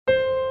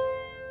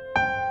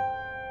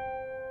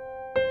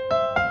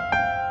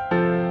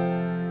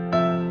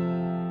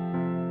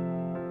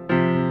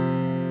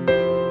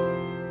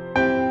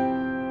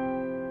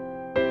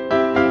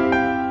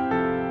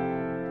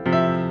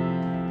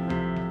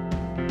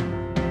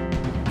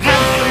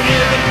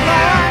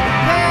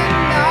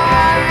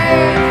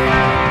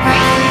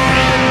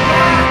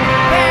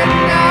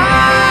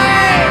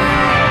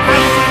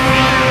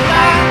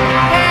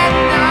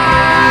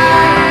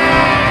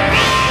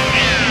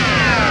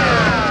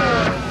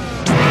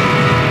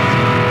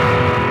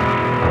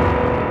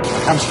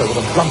hamster with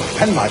a blunt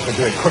penknife would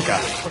do it quicker.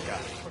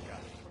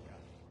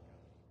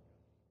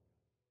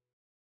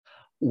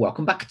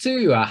 Welcome back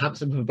to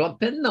Hamster with a Blunt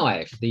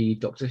Penknife, the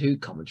Doctor Who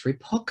commentary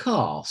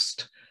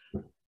podcast.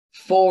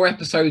 4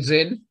 episodes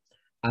in,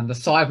 and the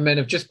Cybermen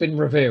have just been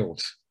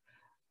revealed.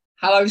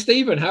 Hello,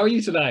 Stephen. How are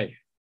you today?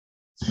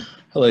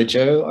 Hello,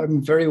 Joe.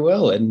 I'm very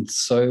well, and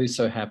so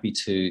happy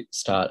to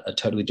start a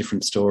totally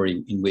different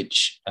story in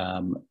which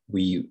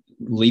we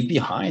leave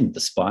behind the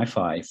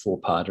Spy-Fi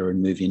 4-parter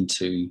and move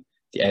into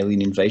the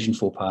Alien Invasion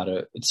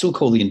 4-parter. It's still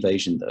called The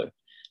Invasion, though.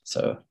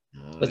 So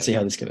let's see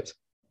how this goes.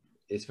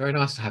 It's very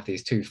nice to have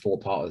these 2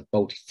 4-parters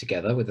bolted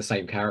together with the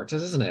same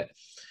characters, isn't it?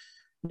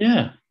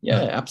 Yeah,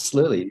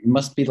 absolutely. It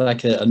must be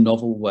like a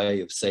novel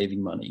way of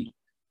saving money.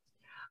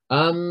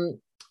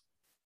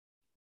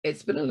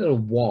 It's been a little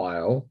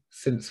while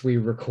since we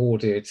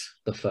recorded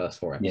the first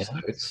 4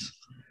 episodes.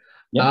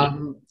 Yeah.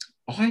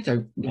 I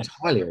don't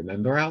entirely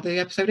remember how the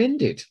episode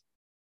ended.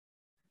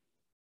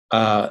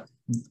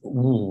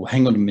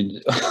 Hang on a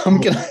minute.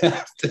 I'm gonna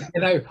have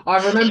to.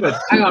 I remembered.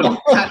 Hang on,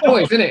 that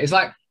noise, isn't it? It's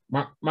like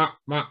the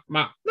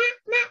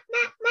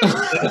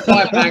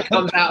Cyberman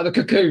comes out of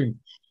the cocoon.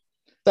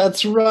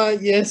 That's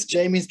right. Yes,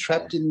 Jamie's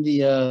trapped in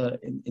the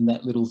in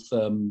that little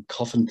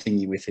coffin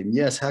thingy with him.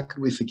 Yes, how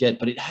could we forget?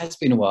 But it has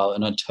been a while,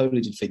 and I totally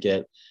did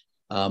forget.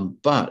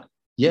 But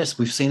yes,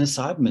 we've seen the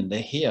Cybermen. They're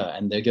here,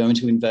 and they're going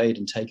to invade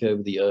and take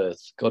over the Earth.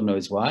 God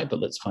knows why, but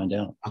let's find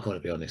out. I've got to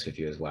be honest with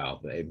you as well.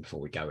 But even before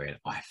we go in,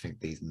 I think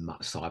these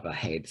cyber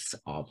heads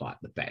are like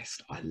the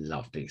best. I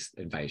love these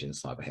invasion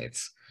cyber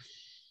heads.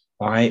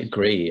 I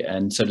agree,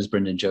 and so does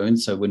Brendan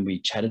Jones. So when we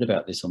chatted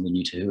about this on the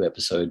New to Who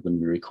episode, when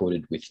we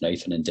recorded with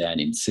Nathan and Dan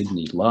in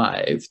Sydney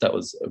live, that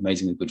was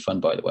amazingly good fun,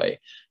 by the way.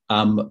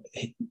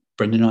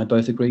 Brendan and I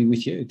both agree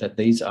with you that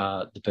these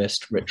are the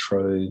best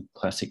retro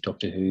classic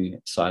Doctor Who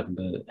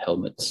cyber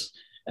helmets.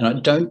 And I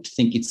don't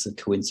think it's a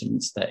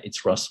coincidence that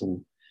it's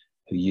Russell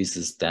who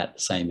uses that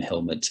same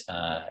helmet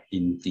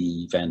in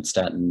the Van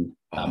Staten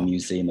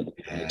Museum at the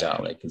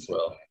Dalek as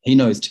well. He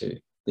knows too.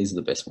 These are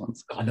the best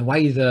ones. And the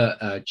way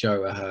that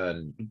Joe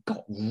Ahern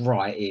got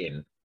right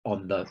in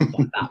on the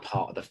that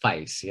part of the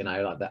face,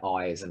 like the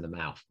eyes and the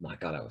mouth. My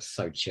God, that was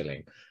so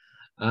chilling.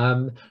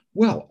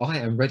 Well, I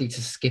am ready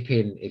to skip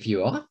in if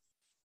you are.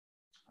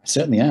 I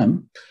certainly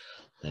am.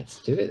 Let's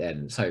do it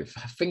then. So,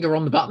 finger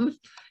on the button.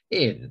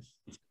 In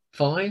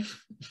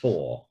 5,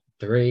 4,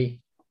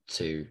 3,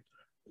 2,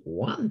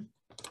 1.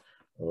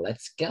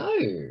 Let's go.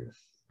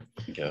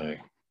 Go.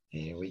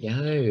 Here we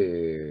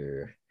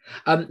go.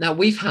 Now,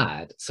 we've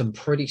had some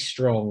pretty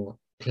strong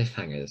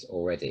cliffhangers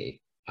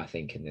already, I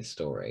think, in this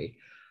story.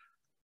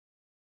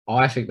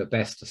 I think the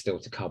best are still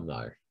to come,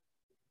 though.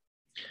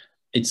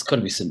 It's got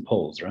to be St.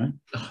 Paul's, right?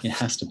 It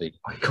has to be.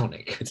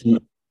 Iconic. It's an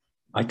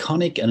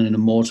iconic and an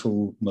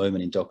immortal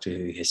moment in Doctor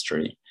Who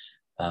history.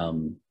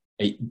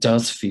 It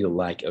does feel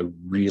like a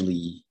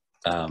really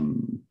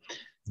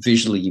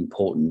visually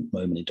important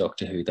moment in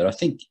Doctor Who that I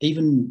think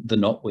even the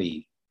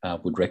Notwe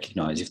would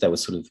recognise if they were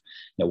sort of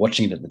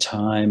watching it at the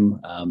time.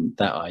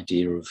 That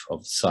idea of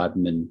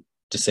Cybermen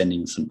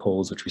descending St.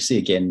 Paul's, which we see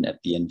again at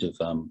the end of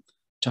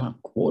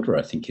Dark Water,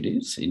 I think it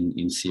is,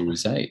 in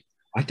Series 8.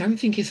 I don't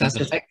think it's as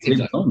effective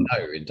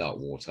in Dark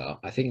Water.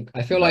 I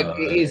feel like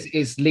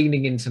it's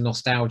leaning into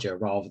nostalgia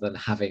rather than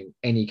having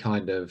any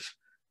kind of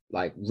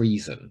like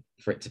reason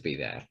for it to be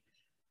there.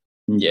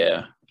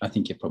 Yeah, I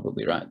think you're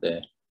probably right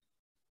there.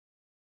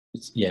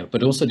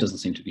 But also doesn't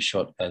seem to be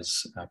shot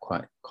as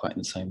quite in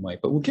the same way.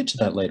 But we'll get to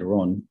that later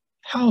on.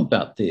 How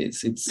about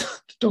this? It's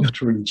the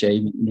Doctor and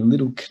Jamie in a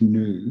little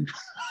canoe.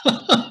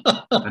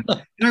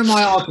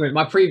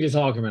 My previous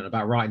argument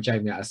about writing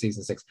Jamie out of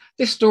season 6.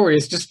 This story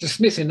is just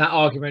dismissing that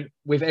argument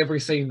with every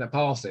scene that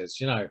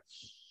passes.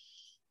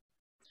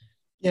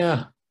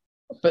 Yeah,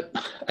 but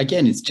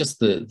again, it's just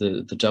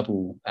the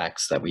double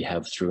acts that we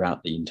have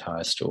throughout the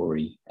entire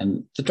story,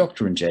 and the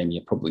Doctor and Jamie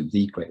are probably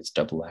the greatest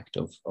double act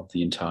of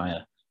the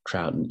entire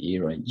Troughton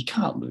era. You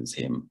can't lose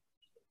him.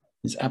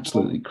 He's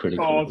absolutely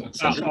critical. God,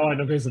 that line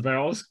of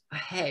Isabel's,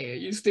 "Hey, are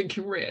you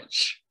stinking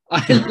rich?"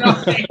 I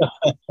love it.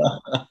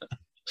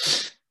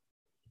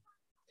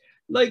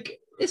 Like,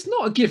 it's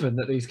not a given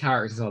that these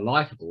characters are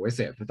likable, is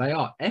it? But they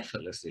are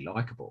effortlessly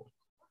likable.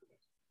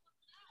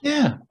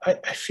 Yeah,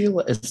 I feel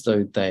as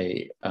though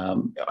they.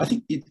 I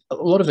think a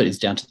lot of it is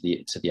down to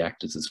the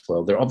actors as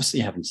well. They're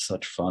obviously having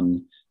such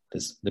fun.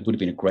 There would have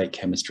been a great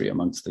chemistry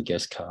amongst the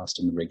guest cast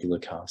and the regular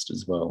cast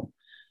as well.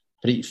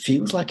 But it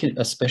feels like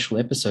a special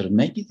episode, and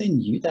maybe they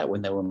knew that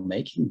when they were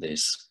making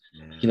this.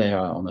 Yeah. Here they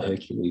are on the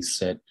Hercules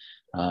set.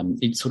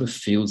 It sort of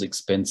feels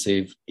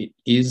expensive. It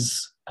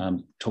is,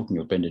 talking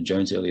of Brendan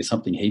Jones earlier,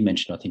 something he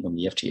mentioned, I think, on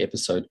the FT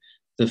episode,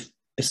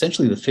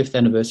 essentially the 5th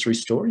anniversary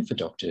story for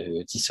Doctor Who.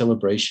 It's a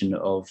celebration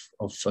of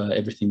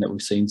everything that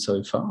we've seen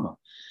so far.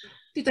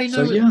 Did they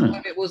know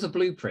it was a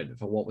blueprint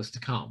for what was to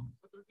come?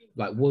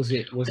 Like, was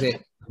it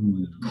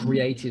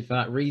created for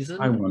that reason?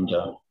 I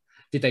wonder.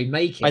 Did they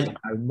make it?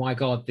 Oh my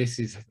God, this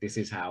is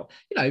how,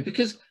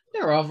 because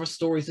There are other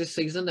stories this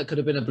season that could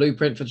have been a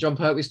blueprint for John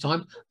Pertwee's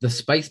time. The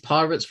Space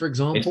Pirates, for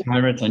example. Space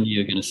Pirates, I knew you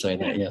were going to say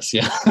that. Yes,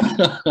 yeah.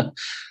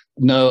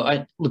 No,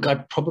 I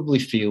probably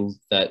feel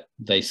that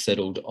they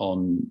settled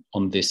on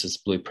this as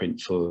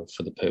blueprint for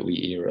the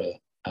Pertwee era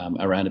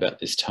around about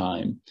this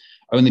time,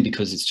 only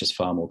because it's just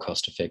far more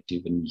cost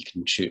effective and you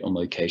can shoot on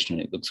location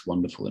and it looks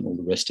wonderful and all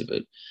the rest of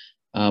it.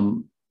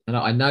 And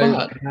I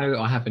know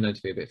I have been known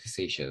to be a bit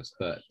facetious,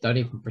 but don't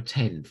even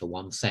pretend for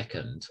 1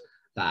 second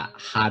that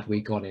had we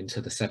gone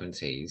into the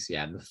 70s,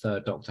 and the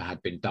third Doctor had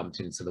been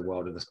dumped into the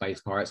world of the Space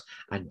Pirates,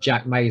 and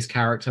Jack May's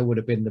character would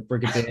have been the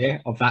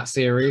Brigadier of that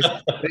series,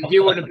 that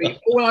you would have been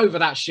all over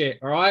that shit,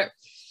 all right?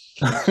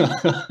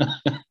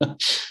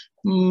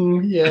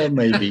 Yeah,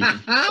 maybe.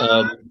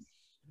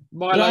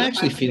 Milo I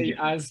actually feel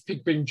as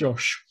Pig Bin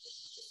Josh.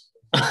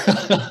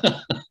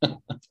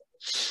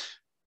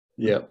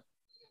 Yeah.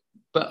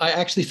 But I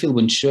actually feel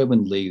when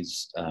Sherwin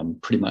leaves,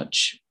 pretty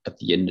much at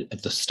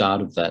the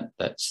start of that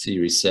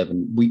series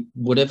 7,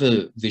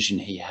 whatever vision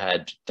he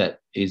had that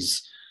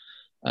is,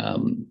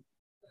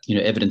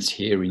 evidenced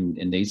here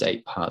in these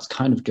 8 parts,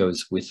 kind of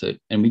goes with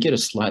it, and we get a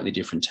slightly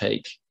different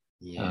take.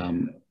 Yeah.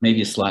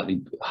 Maybe a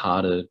slightly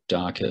harder,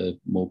 darker,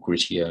 more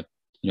grittier.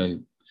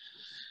 England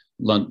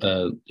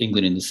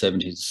in the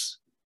 70s.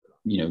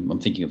 I'm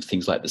thinking of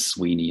things like the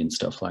Sweeney and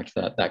stuff like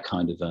that. That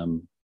kind of.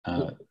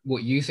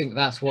 What you think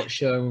that's what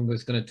Sherwin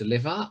was going to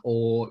deliver,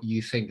 or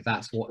you think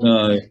that's what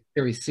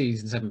series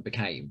season 7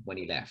 became when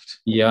he left?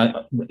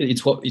 Yeah,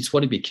 it's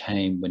what he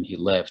became when he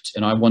left,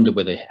 and I wonder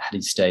whether had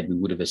he stayed, we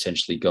would have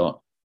essentially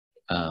got,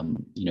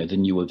 the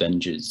New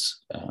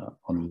Avengers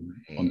on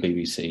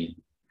BBC.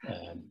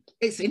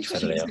 It's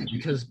interesting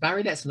because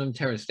Barry Letson and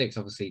Terrence Dicks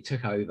obviously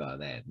took over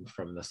then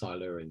from the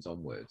Silurians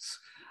onwards.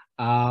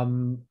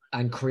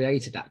 And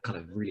created that kind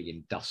of really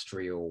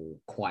industrial,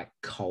 quite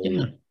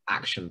cold,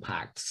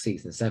 action-packed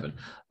season 7,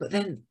 but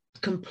then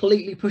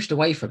completely pushed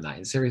away from that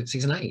in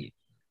season 8.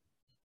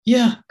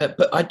 Yeah,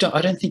 but I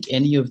don't think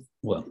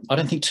I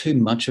don't think too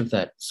much of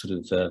that sort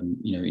of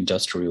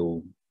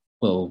industrial,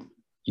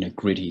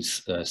 gritty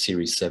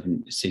series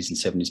 7, season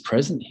 7 is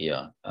present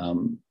here.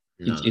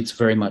 It's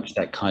very much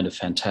that kind of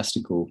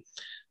fantastical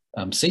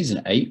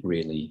season 8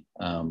 really.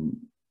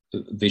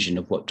 Vision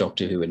of what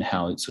Doctor Who and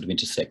how it sort of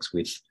intersects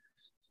with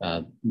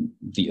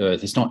the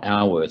Earth. It's not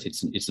our Earth.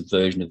 It's a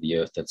version of the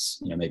Earth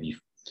that's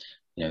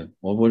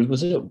what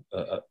was it?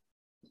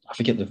 I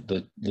forget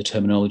the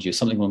terminology, or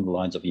something along the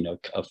lines of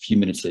a few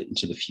minutes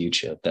into the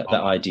future. That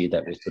idea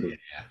that we're sort of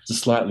it's a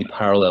slightly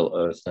parallel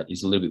Earth that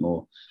is a little bit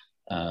more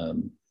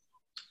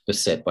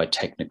beset by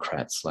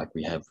technocrats, like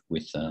we have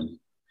with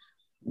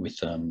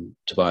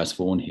Tobias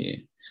Vaughan here.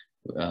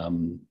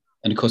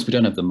 And of course, we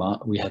don't have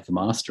we have the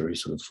Master, who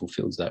sort of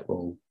fulfills that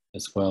role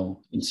as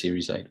well in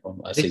series 8.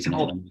 It's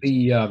not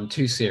be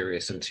too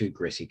serious and too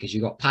gritty, because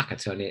you got Packer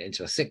turning it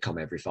into a sitcom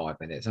every 5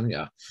 minutes, haven't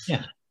you?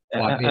 Yeah,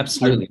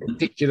 absolutely.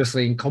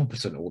 Ridiculously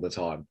incompetent all the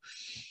time.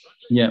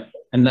 Yeah,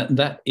 and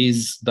that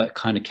is that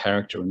kind of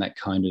character and that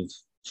kind of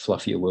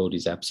fluffier world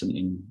is absent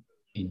in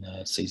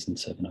season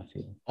 7. I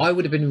feel I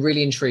would have been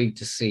really intrigued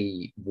to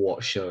see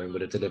what Sherwin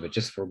would have delivered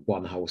just for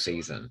one whole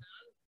season,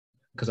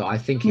 because I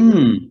think it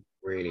would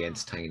really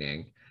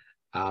entertaining.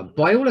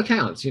 By all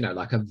accounts,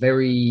 like a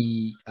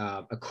very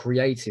a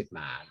creative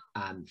man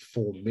and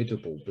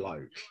formidable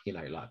bloke,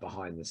 like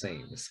behind the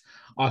scenes.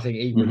 I think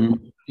he would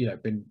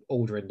have, been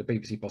ordering the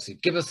BBC bossy,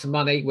 give us some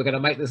money, we're going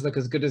to make this look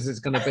as good as it's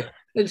going to be.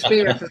 In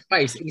Spear's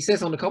face, he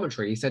says on the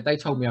commentary, he said, they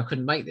told me I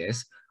couldn't make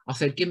this. I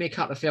said, give me a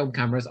couple of film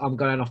cameras, I'm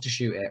going off to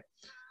shoot it.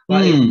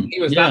 Like, he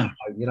was that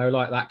bloke,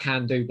 like that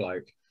can-do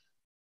bloke.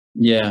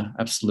 Yeah,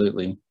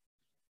 absolutely.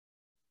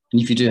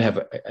 And if you do have,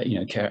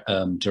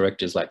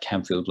 directors like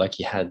Camfield, like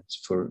you had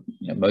for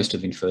most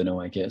of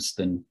Inferno, I guess,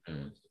 then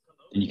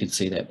you can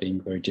see that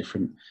being very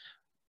different.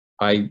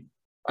 I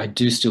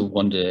do still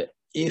wonder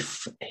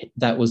if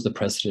that was the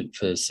precedent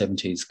for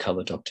 70s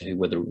colour Doctor Who,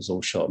 whether it was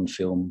all shot on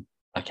film,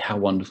 like how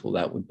wonderful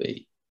that would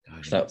be.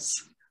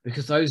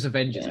 Because those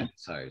Avengers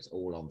episodes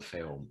all on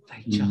film,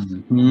 they just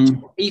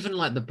even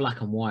like the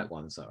black and white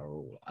ones that are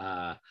all.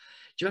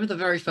 Do you remember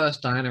the very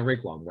first Diana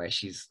Rigg one where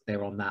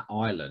they're on that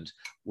island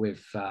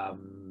with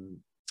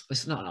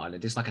it's not an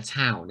island, it's like a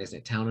town, isn't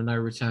it? Town of No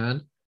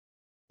Return.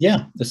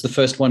 Yeah, that's the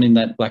first one in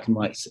that black and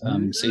white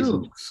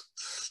season.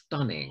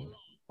 Stunning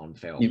on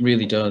film. It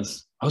really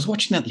does. I was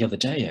watching that the other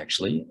day,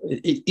 actually.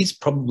 It is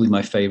probably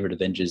my favorite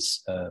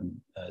Avengers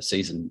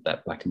season,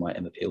 that black and white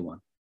Emma Peel one.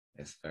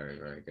 It's very,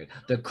 very good.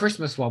 The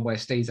Christmas one where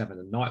Steve's having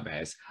the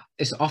nightmares,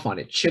 I find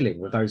it chilling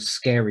with those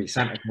scary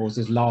Santa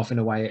Clauses laughing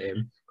away at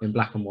him in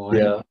black and white.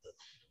 Yeah.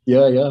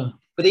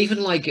 But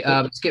even like,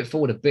 skip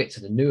forward a bit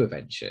to the new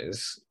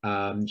Adventures,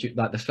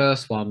 like the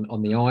first one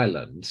on the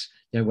island,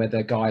 where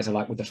the guys are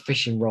like with the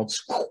fishing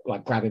rods,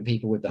 like grabbing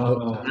people with the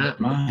hook.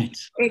 Right.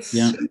 It's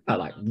super,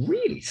 like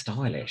really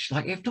stylish.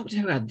 Like if Doctor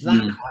Who had that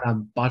kind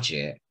of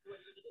budget,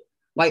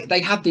 like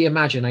they had the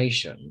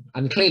imagination,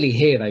 and clearly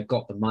here they've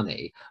got the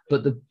money,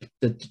 but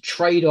the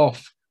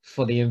trade-off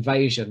for the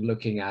invasion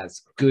looking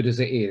as good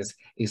as it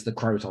is the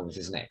Crotons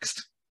is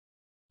next.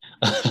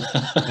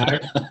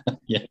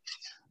 Yeah,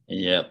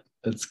 yeah,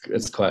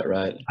 it's quite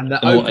right. And the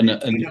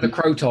the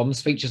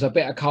Crotons features a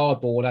bit of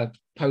cardboard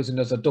posing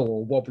as a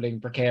door, wobbling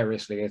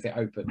precariously as it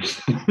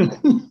opens.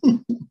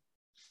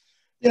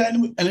 Yeah,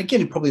 and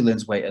again, it probably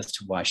lends weight as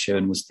to why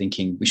Sherwin was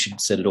thinking we should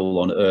set it all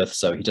on Earth,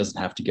 so he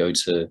doesn't have to go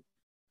to,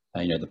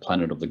 the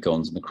planet of the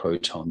Gons and the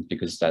Crotons,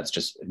 because that's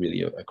just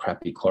really a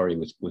crappy quarry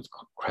with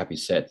crappy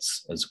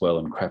sets as well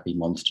and crappy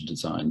monster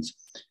designs.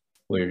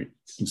 Where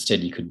instead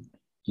you could,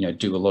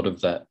 do a lot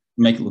of that,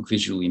 make it look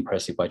visually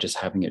impressive by just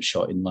having it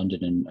shot in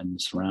London and the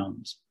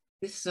surrounds.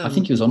 I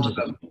think he was onto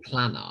that.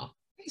 Planner.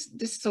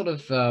 This sort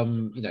of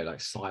like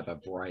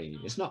cyber brain,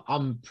 it's not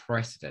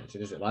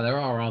unprecedented, is it? Like there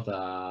are other,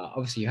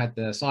 obviously you had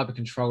the cyber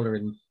controller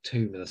in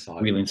Tomb of the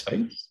Cybermen. Wheel in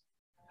Space.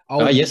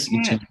 Oh yes,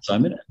 in Tomb of the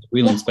Cybermen.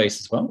 Wheel in Space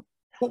as well.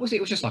 What was it?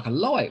 It was just like a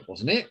light,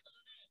 wasn't it?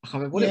 I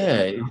can't remember what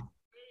it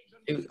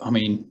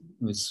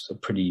was a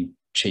pretty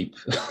cheap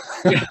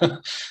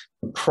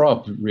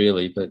prop,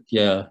 really. But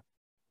yeah,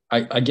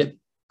 I get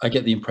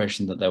the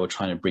impression that they were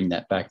trying to bring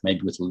that back,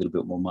 maybe with a little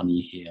bit more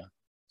money here.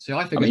 So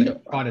I figured they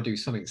were trying to do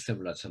something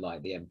similar to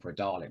like the Emperor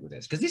Dalek with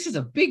this, because this is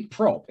a big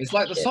prop. It's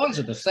like the size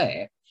of the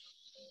set.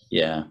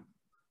 Yeah.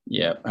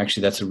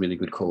 Actually, that's a really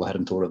good call. I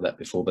hadn't thought of that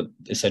before, but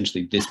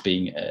essentially this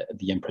being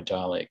the Emperor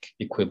Dalek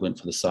equivalent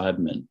for the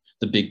Cybermen,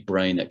 the big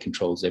brain that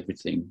controls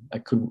everything.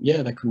 That could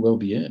well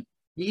be it.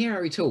 You hear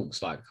how he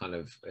talks, like kind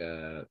of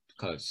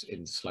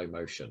in slow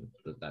motion.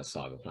 That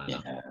cyber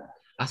planner. Yeah.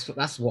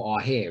 That's what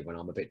I hear when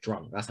I'm a bit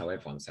drunk. That's how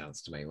everyone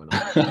sounds to me when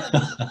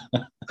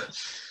I'm.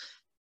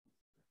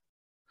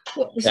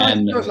 Well,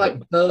 besides like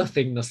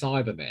birthing the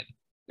Cybermen,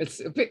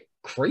 it's a bit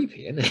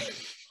creepy, isn't it?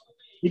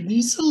 It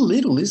is a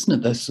little, isn't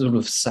it? Those sort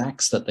of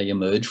sacks that they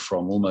emerge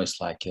from,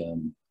 almost like,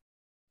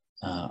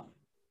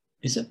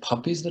 is it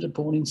puppies that are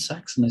born in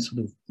sacks and they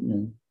sort of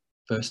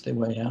burst their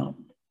way out?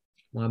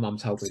 My mum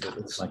told me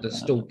that the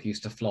stork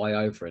used to fly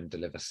over and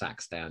deliver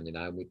sacks down,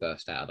 and we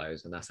burst out of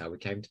those, and that's how we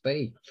came to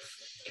be.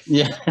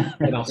 Yeah.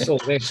 And I saw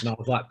this, and I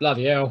was like,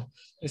 bloody hell,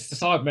 it's the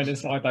Cybermen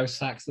inside those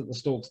sacks that the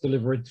stork's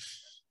delivering.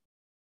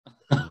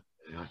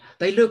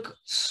 They look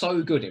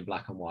so good in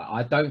black and white.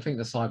 I don't think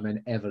the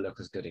Cybermen ever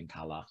look as good in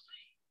colour,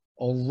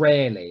 or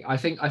rarely. I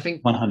think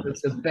 100%.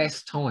 The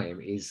best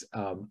time is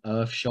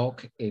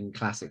Earthshock in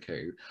Classic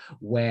Who,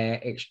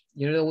 where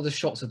all the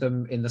shots of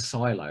them in the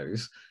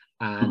silos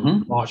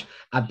and March,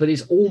 but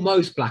it's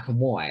almost black and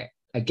white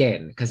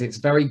again because it's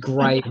very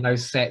grey in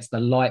those sets. The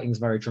lighting's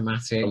very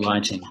dramatic. The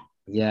lighting.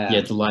 Yeah,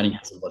 the lighting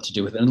has a lot to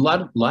do with it, and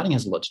lighting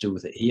has a lot to do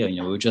with it here.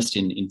 We were just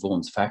in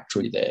Vaughan's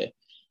factory there.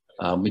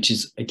 Which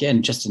is,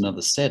 again, just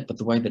another set, but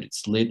the way that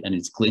it's lit and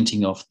it's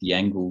glinting off the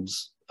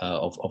angles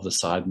of the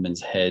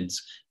Cybermen's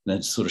heads, and then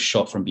it's sort of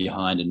shot from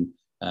behind and,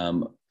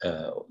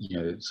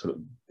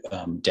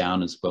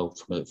 down as well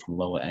from a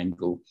lower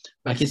angle.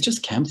 Like, it's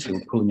just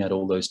Camfield pulling out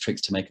all those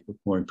tricks to make it look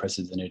more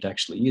impressive than it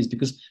actually is,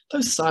 because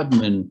those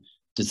Cybermen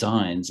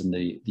designs and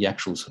the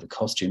actual sort of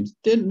costumes,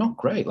 they're not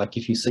great. Like,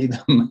 if you see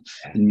them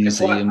in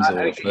museums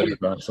or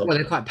photographs. Well,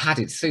 they're quite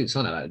padded suits,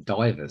 aren't they? Like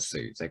divers'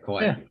 suits. They're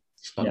quite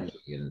spongy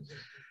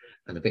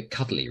and a bit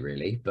cuddly,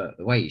 really. But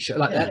the way he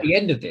showed, at the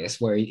end of this,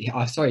 where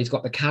he's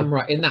got the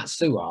camera in that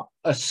sewer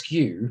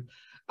askew,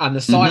 and the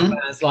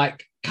Cyberman's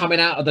like coming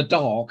out of the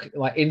dark,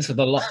 like into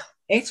the light.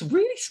 It's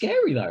really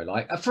scary though.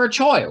 Like for a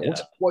child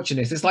watching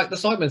this, it's like the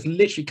Cyberman's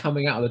literally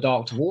coming out of the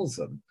dark towards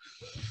them.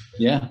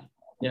 Yeah.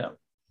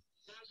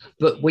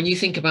 But when you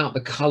think about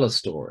the color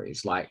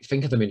stories, like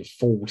think of them in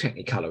full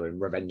Technicolor in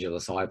Revenge of the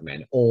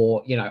Cybermen,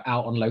 or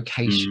out on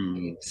location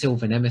in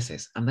Silver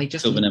Nemesis, and they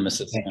just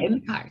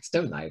impact,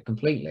 don't they?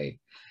 Completely.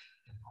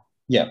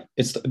 Yeah,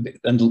 it's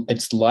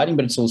the lighting,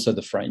 but it's also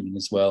the framing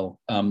as well.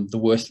 The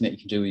worst thing that you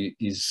can do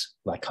is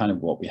like kind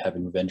of what we have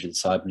in Revenge of the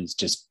Cybermen is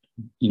just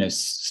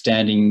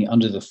standing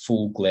under the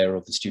full glare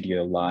of the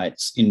studio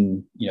lights,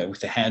 with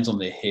their hands on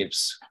their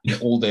hips,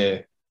 all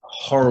their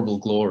horrible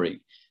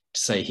glory. To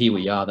say, here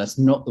we are, that's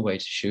not the way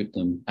to shoot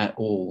them at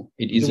all.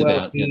 It is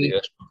about the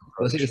Earth.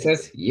 What's it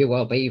says? You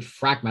will be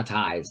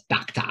fragmatized,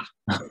 Doctor.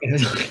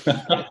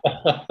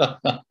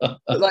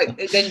 Like,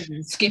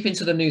 then skip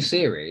into the new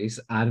series,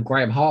 and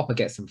Graham Harper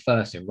gets them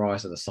first in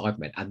Rise of the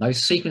Cybermen, and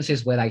those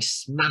sequences where they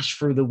smash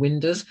through the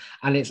windows,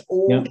 and it's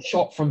all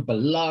shot from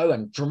below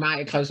and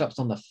dramatic close-ups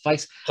on the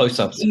face.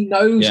 Close-ups. He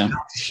knows how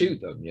to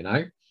shoot them,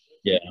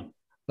 Yeah,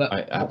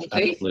 but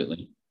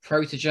absolutely.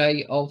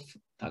 Protege of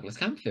Douglas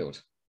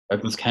Camfield.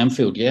 Douglas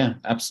Camfield, yeah,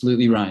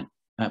 absolutely right.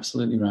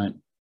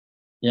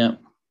 Yeah.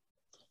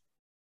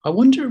 I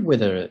wonder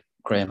whether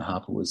Graham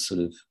Harper was sort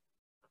of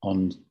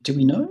on, do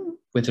we know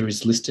whether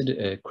he's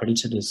listed,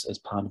 credited as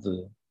part of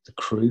the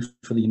crew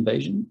for the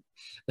invasion?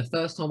 The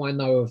first time I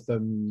know of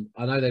them,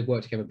 I know they've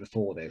worked together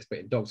before this, but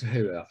in Doctor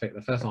Who, I think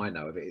the first time I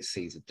know of it is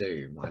Caesar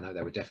Doom. I know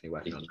they were definitely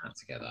working on that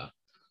together.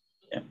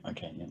 Yeah,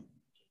 okay, yeah.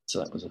 So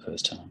that was the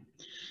first time.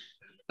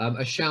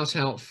 A shout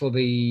out for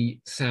the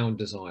sound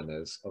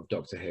designers of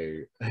Doctor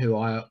who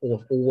I have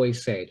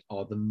always said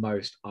are the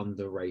most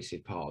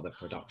underrated part of the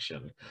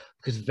production,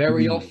 because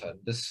very often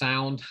the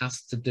sound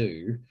has to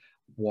do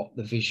what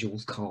the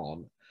visuals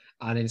can't.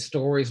 And in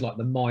stories like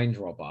The Mind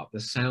Robber, the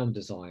sound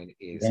design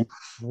is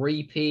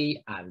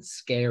creepy and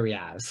scary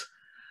as,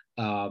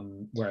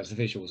 whereas the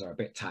visuals are a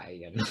bit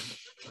tatty. And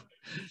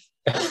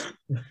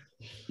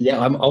yeah,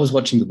 I was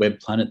watching The Web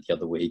Planet the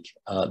other week.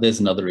 There's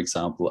another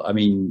example. I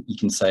mean, you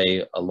can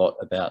say a lot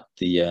about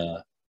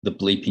the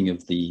bleeping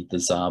of the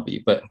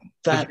Zabi, but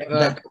that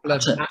a couple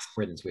of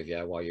aspirins with you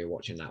while you're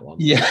watching that one.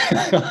 Yeah,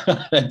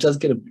 it does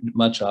get a bit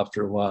much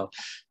after a while.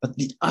 But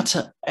the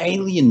utter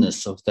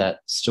alienness of that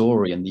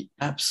story and the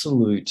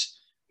absolute,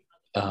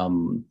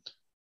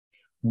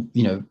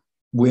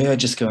 we're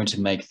just going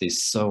to make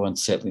this so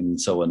unsettling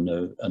and so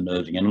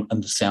unnerving. And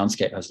the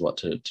soundscape has a lot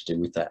to do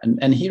with that.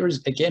 And here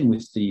is, again,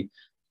 with the,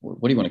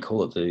 what do you want to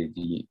call it?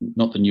 The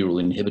not the neural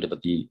inhibitor,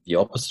 but the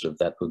opposite of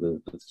that, or the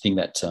thing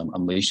that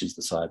unleashes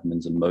the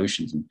Cybermen's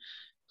emotions, and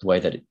the way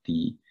that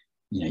you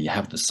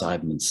have the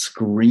Cybermen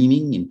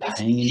screaming in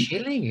pain. It's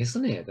chilling,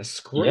 isn't it? The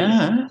scream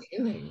is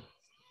chilling.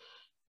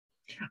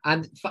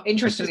 And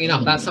interestingly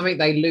enough, that's something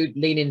they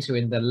lean into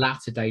in the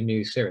latter day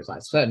new series.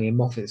 Like certainly in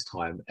Moffat's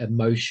time,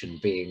 emotion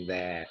being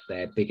their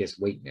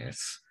biggest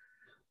weakness.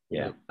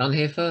 Yeah, done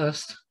here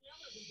first.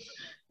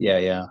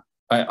 Yeah.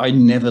 I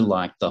never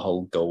liked the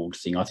whole gold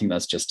thing. I think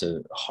that's just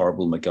a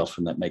horrible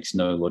MacGuffin that makes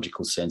no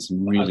logical sense.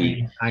 And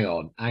really, hang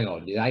on.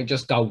 It ain't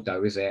just gold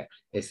though, is it?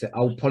 It's the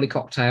old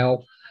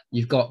polycocktail.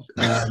 You've got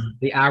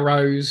the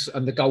arrows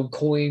and the gold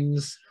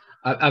coins.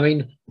 I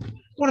mean,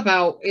 what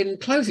about in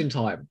Closing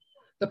Time?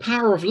 The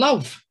power of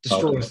love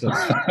destroys them.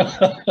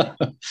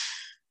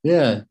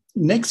 Yeah.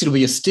 Next, it'll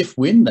be a stiff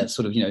wind that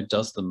sort of,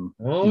 does them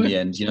in the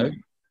end,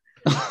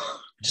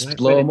 Just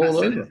blow them all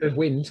over. With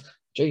wind.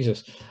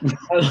 Jesus.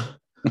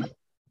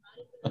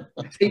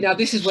 See, now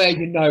this is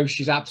where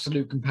she's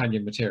absolute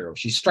companion material.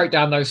 She's straight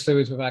down those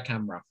sewers with her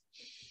camera.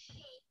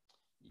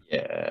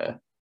 Yeah.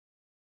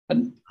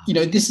 And,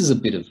 this is a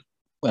bit of,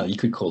 well, you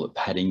could call it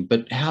padding,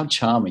 but how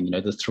charming,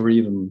 the three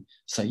of them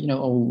say,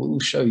 we'll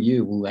show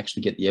you, we'll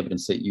actually get the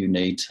evidence that you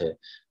need to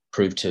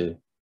prove to,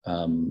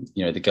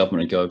 the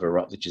government and go over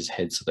Rutledge's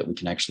head so that we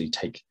can actually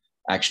take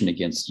action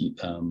against IE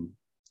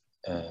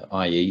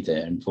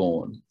there and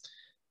Vaughan.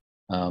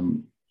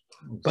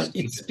 But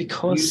it's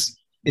because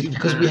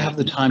we have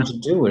the time to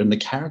do it, and the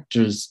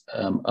characters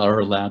are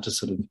allowed to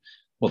sort of,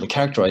 the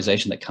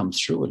characterization that comes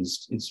through it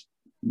is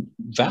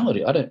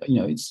valid.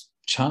 It's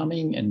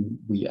charming, and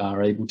we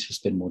are able to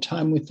spend more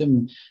time with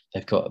them.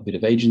 They've got a bit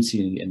of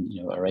agency and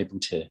are able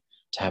to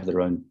have their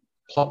own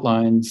plot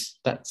lines.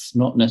 That's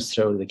not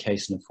necessarily the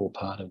case in a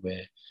four-parter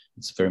where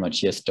it's very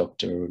much yes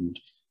doctor and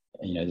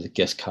the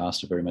guest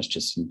cast are very much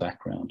just in the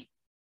background.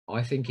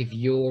 I think if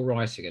you're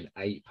writing an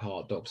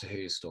 8-part Doctor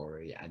Who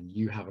story and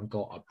you haven't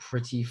got a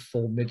pretty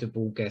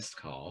formidable guest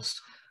cast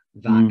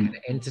that can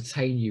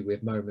entertain you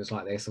with moments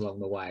like this along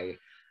the way,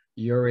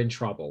 you're in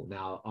trouble.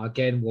 Now,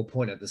 again, we'll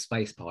point at the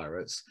Space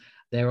Pirates.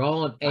 There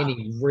aren't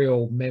any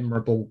real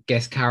memorable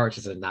guest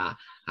characters in that,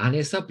 and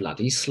it's a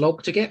bloody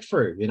slog to get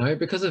through,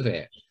 because of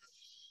it.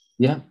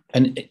 Yeah,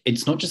 and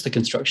it's not just the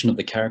construction of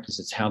the characters;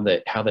 it's how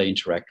they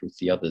interact with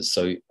the others.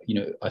 So,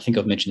 I think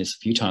I've mentioned this a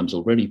few times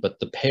already, but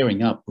the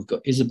pairing up, we've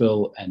got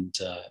Isabel and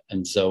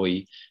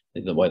Zoe,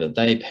 the way that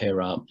they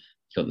pair up.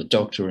 You've got the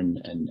Doctor and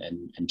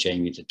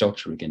Jamie, the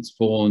Doctor against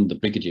Vaughan, the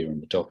Brigadier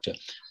and the Doctor.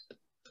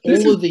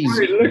 All of these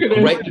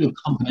great little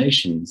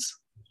combinations.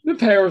 The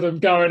pair of them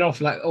going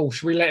off like, oh,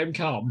 should we let him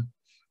come?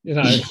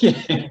 Yeah.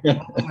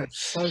 It's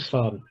so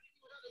fun.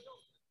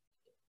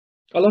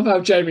 I love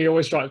how Jamie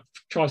always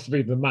tries to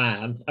be the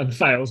man and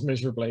fails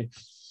miserably.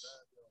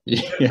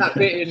 Yeah. That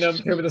bit in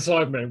Film of the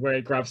Cybermen where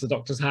he grabs the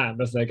Doctor's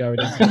hand as they're going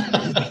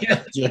in.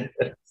 Yeah.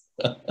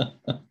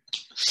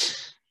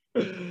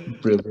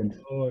 Brilliant.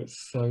 Oh,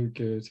 it's so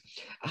good.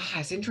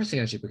 It's interesting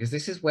actually, because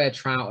this is where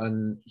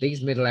Troughton,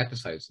 these middle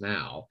episodes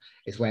now,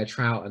 is where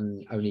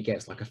Troughton only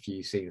gets like a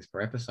few scenes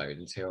per episode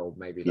until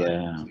maybe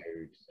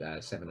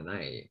episode 7 and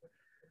 8.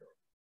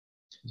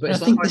 But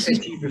it's like I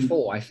said to you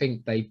before, I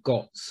think they've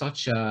got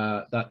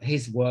that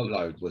his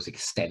workload was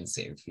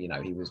extensive. He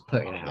was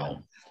putting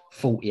out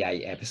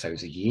 48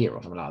 episodes a year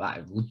or something like that,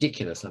 a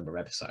ridiculous number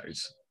of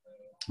episodes.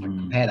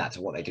 Compare that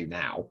to what they do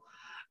now.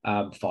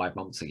 5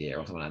 months a year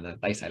or something like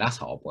that. They say that's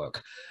hard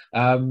work.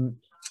 I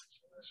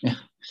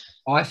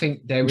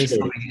think there is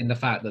something in the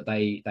fact that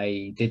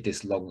they did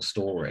this long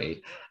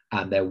story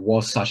and there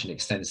was such an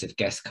extensive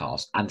guest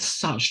cast and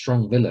such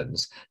strong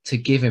villains to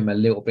give him a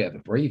little bit of a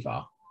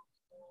breather.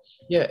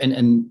 Yeah, and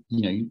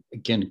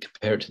again,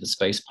 compare it to the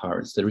Space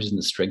Pirates, there isn't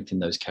the strength in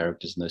those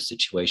characters and those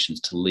situations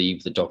to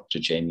leave the Doctor,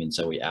 Jamie and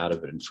Zoe out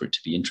of it and for it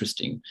to be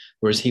interesting.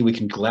 Whereas here we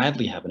can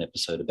gladly have an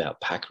episode about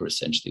Packer,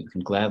 essentially. We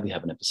can gladly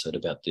have an episode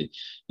about the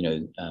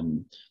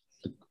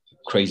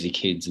crazy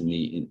kids in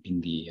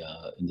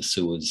the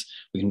sewers.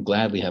 We can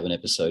gladly have an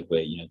episode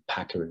where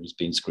Packer is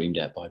being screamed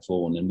at by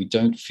Vaughan, and we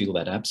don't feel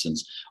that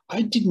absence.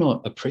 I did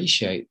not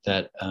appreciate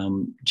that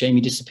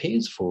Jamie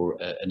disappears for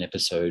an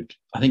episode.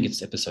 I think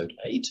it's episode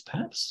 8,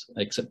 perhaps,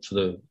 except for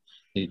the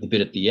bit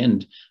at the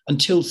end,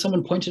 until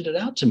someone pointed it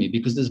out to me,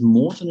 because there's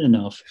more than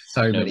enough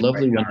many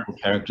lovely, wonderful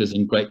characters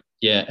and great.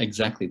 Yeah,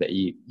 exactly. That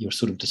you're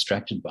sort of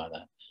distracted by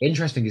that.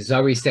 Interesting is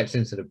Zoe steps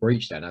into the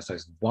breach then, has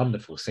those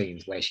wonderful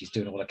scenes where she's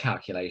doing all the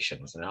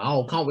calculations and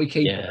can't we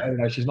keep her? You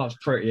know, she's much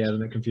prettier than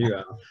the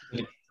computer.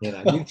 You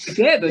know, you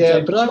forget that. Yeah,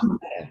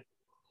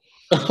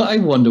 but I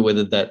wonder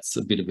whether that's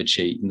a bit of a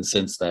cheat in the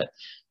sense that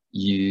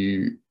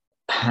you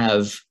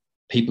have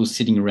people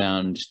sitting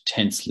around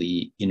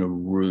tensely in a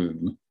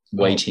room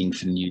waiting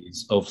for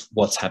news of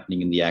what's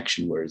happening in the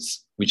action,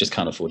 whereas we just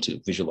can't afford to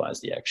visualize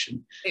the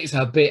action. It's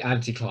a bit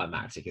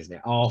anticlimactic, isn't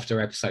it?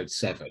 After episode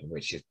 7,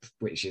 which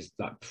is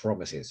like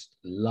promises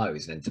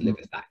loads and then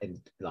delivers that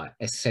in like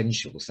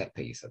essential set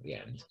piece at the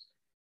end.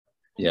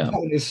 Yeah,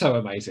 it's so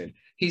amazing.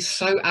 He's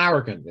so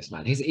arrogant, this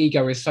man. His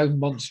ego is so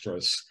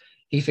monstrous.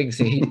 He thinks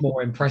that he's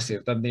more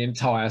impressive than the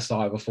entire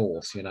cyber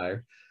force, you know,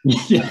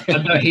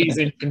 and that he's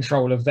in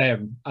control of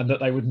them and that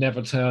they would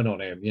never turn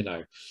on him, you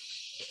know.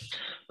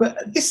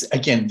 But this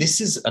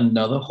is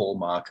another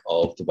hallmark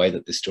of the way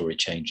that this story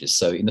changes.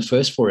 So in the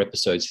first 4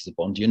 episodes, he's a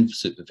Bondian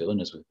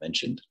supervillain, as we've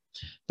mentioned.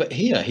 But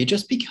here, he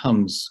just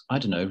becomes, I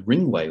don't know,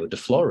 Ringway or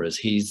DeFlores.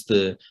 He's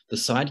the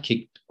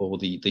sidekick or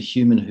the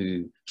human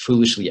who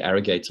foolishly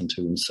arrogates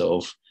unto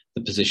himself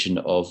the position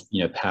of,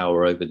 you know,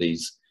 power over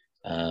these,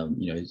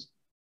 you know,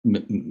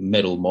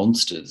 metal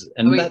monsters.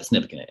 And I mean, that's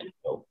never going to end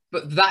well.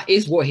 But that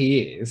is what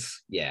he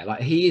is. Yeah, like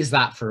he is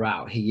that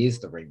throughout. He is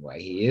the Ringway.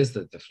 He is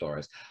the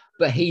DeFlores.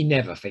 But he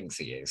never thinks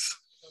he is.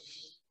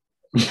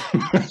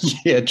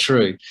 Yeah,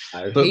 true.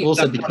 But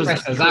also because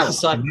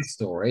in this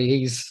story,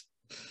 he's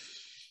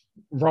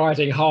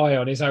riding high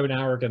on his own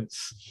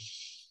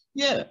arrogance.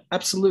 Yeah,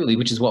 absolutely.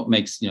 Which is what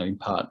makes, you know, in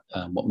part,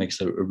 what makes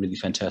a really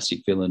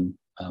fantastic villain,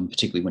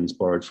 particularly when it's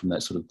borrowed from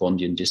that sort of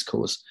Bondian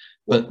discourse.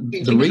 But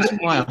the reason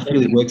why I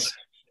feel it works,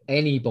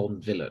 any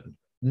Bond villain,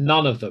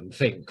 none of them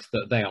think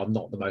that they are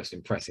not the most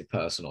impressive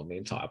person on the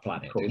entire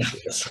planet.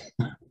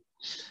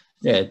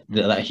 Yeah,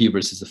 that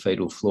hubris is a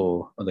fatal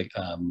flaw,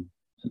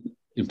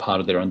 in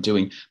part of their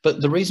undoing. But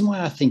the reason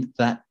why I think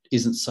that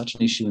isn't such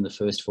an issue in the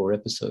first 4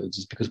 episodes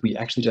is because we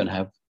actually don't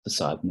have the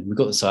Cybermen. We've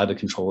got the cyber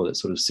controller that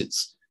sort of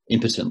sits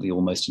impotently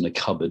almost in a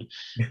cupboard,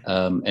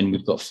 and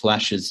we've got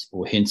flashes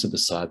or hints of the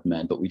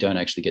Cyberman, but we don't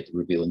actually get the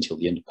reveal until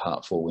the end of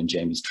part 4 when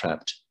Jamie's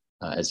trapped,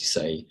 as you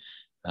say.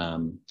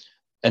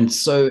 And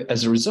so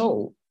as a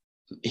result,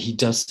 he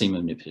does seem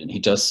omnipotent. He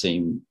does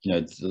seem, you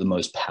know, the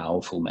most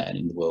powerful man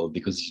in the world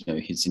because, you know,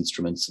 his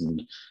instruments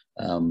and,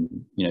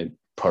 you know,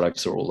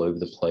 products are all over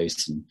the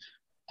place, and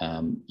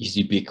he's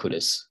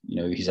ubiquitous. You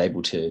know, he's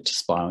able to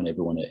spy on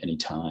everyone at any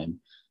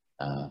time,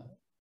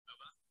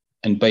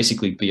 and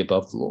basically be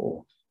above the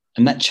law.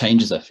 And that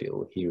changes, I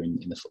feel, here in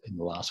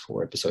the last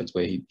 4 episodes,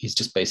 where he's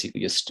just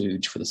basically a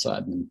stooge for the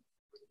Cybermen.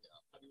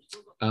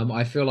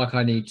 I feel like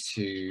I need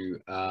to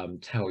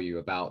tell you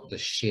about the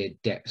sheer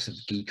depths of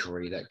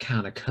geekery that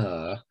can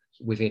occur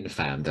within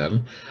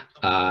fandom.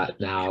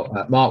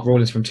 Now, Mark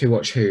Rawlins from To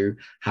Watch Who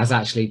has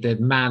actually, the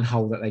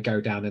manhole that they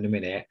go down in a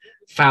minute,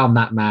 found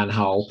that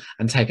manhole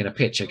and taken a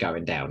picture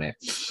going down it.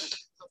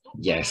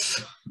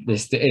 Yes,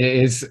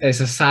 it's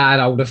a sad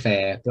old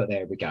affair, but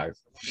there we go.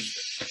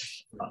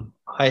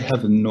 I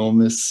have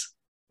enormous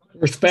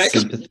respect,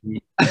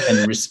 sympathy,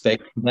 and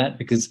respect for that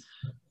because.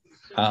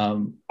 I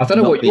don't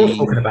know what you're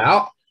talking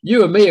about.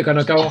 You and me are going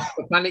to go off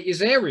the planet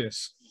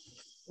Yzarius.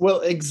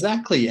 Well,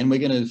 exactly, and we're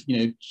going to, you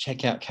know,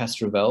 check out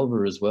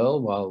Castrovalva as well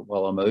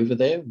while I'm over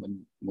there.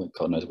 When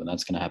God knows when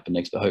that's going to happen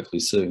next, but hopefully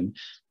soon.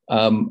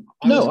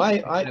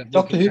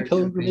 Doctor Who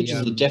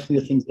pilgrimages are definitely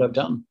the things that I've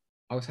done.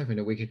 I was hoping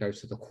that we could go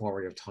to the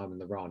Quarry of Time in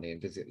the Rani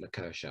and visit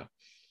Lakersha.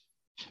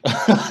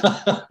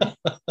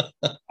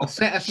 I'll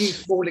set a few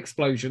small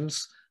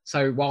explosions.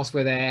 So whilst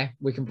we're there,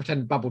 we can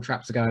pretend bubble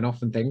traps are going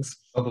off and things.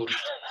 I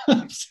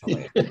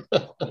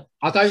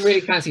don't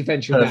really fancy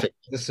venturing back to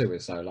the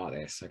sewers though, like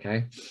this.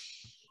 Okay,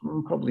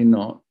 probably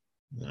not.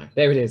 No.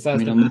 There it is.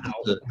 That's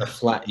a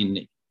flat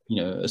in,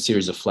 you know, a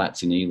series of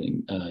flats in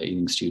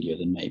Ealing Studio.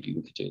 Then maybe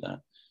we could do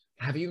that.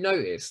 Have you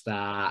noticed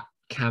that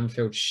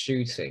Camfield's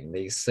shooting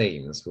these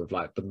scenes with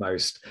like the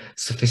most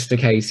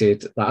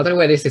sophisticated, like, I don't know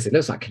where this is, it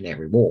looks like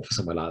Canary Wharf or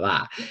somewhere like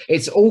that.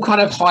 It's all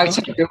kind of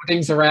high-tech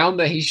buildings around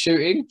that he's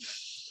shooting.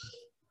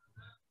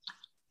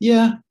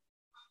 Yeah.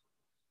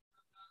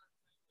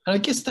 And I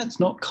guess that's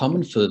not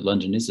common for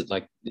London, is it?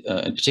 Like,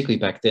 and particularly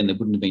back then, there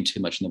wouldn't have been too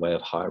much in the way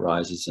of high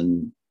rises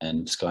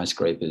and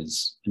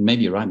skyscrapers. And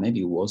maybe you're right,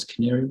 maybe it was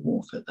Canary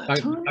Wharf at that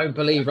time. Don't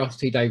believe Russ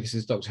T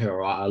Davis's Doctor Who,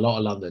 right? A lot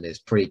of London is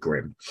pretty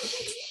grim.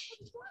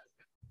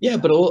 Yeah,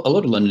 but a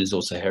lot of London is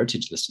also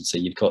heritage listed. So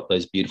you've got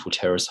those beautiful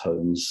terrace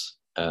homes,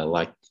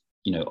 like,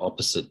 you know,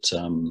 opposite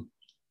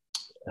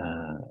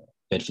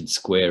Bedford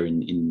Square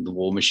in the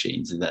War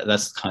Machines. And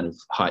that's the kind of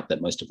height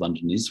that most of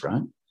London is,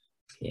 right?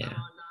 Yeah.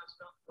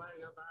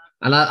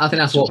 And I think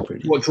that's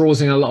what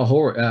draws in a lot of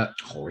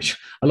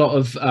a lot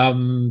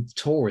of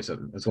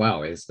tourism as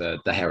well, is the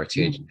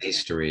heritage,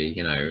 history,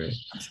 you know,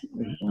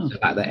 the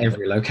fact that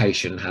every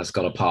location has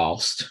got a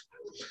past.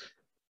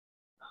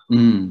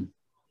 Mm.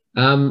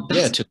 I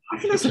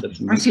think that's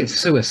a massive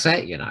sewer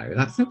set, you know.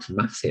 That looks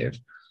massive.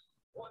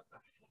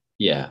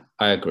 Yeah,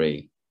 I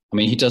agree. I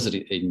mean, he does it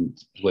in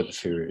Web of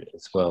Fury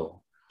as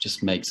well.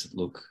 Just makes it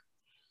look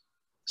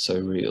so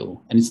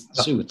real, and it's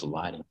to do with the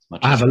lighting.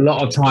 I have a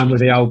lot of time with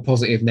the old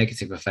positive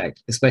negative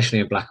effect, especially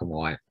in black and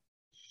white.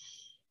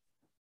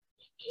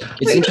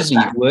 It's interesting.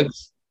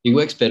 It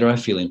works better, I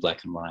feel, in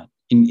black and white.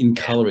 In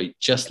color, it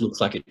just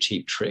looks like a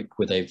cheap trick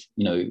where they've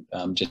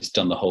just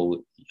done the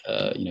whole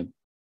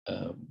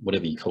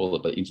whatever you call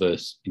it, but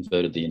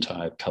inverted the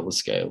entire color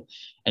scale,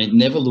 and it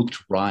never looked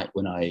right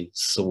when I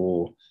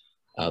saw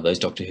those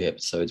Doctor Who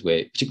episodes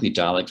where particularly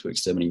Daleks were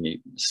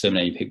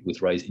exterminating people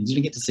with rays. You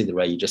didn't get to see the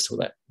ray; you just saw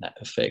that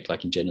effect,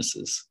 like in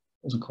Genesis.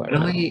 It wasn't quite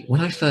right.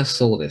 When I first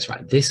saw this,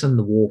 right, this and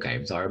the War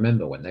Games, I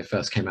remember when they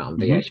first came out on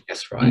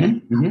VHS,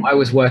 right? I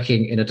was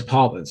working in a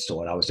department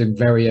store and I was doing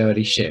very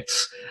early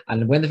shifts.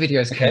 And when the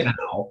videos came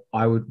out,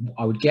 I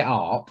would get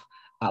up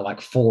at like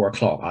 4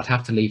 o'clock. I'd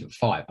have to leave at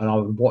 5, and I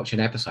would watch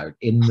an episode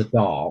in the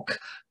dark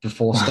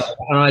before starting.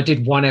 And I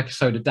did one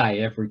episode a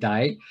day every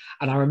day.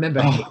 And I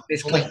remember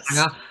this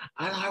cliffhanger,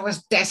 and I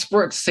was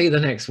desperate to see the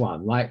next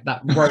one, like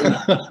that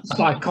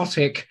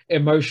psychotic,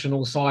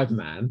 emotional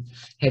Cyberman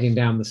heading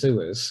down the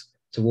sewers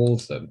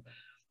towards them.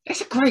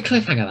 It's a great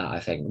cliffhanger, that I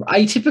think.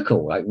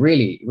 Atypical, like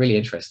really, really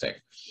interesting.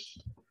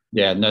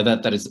 Yeah, no,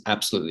 that is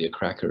absolutely a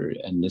cracker,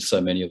 and there's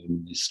so many of them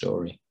in this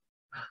story.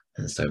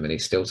 And so many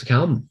still to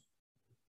come.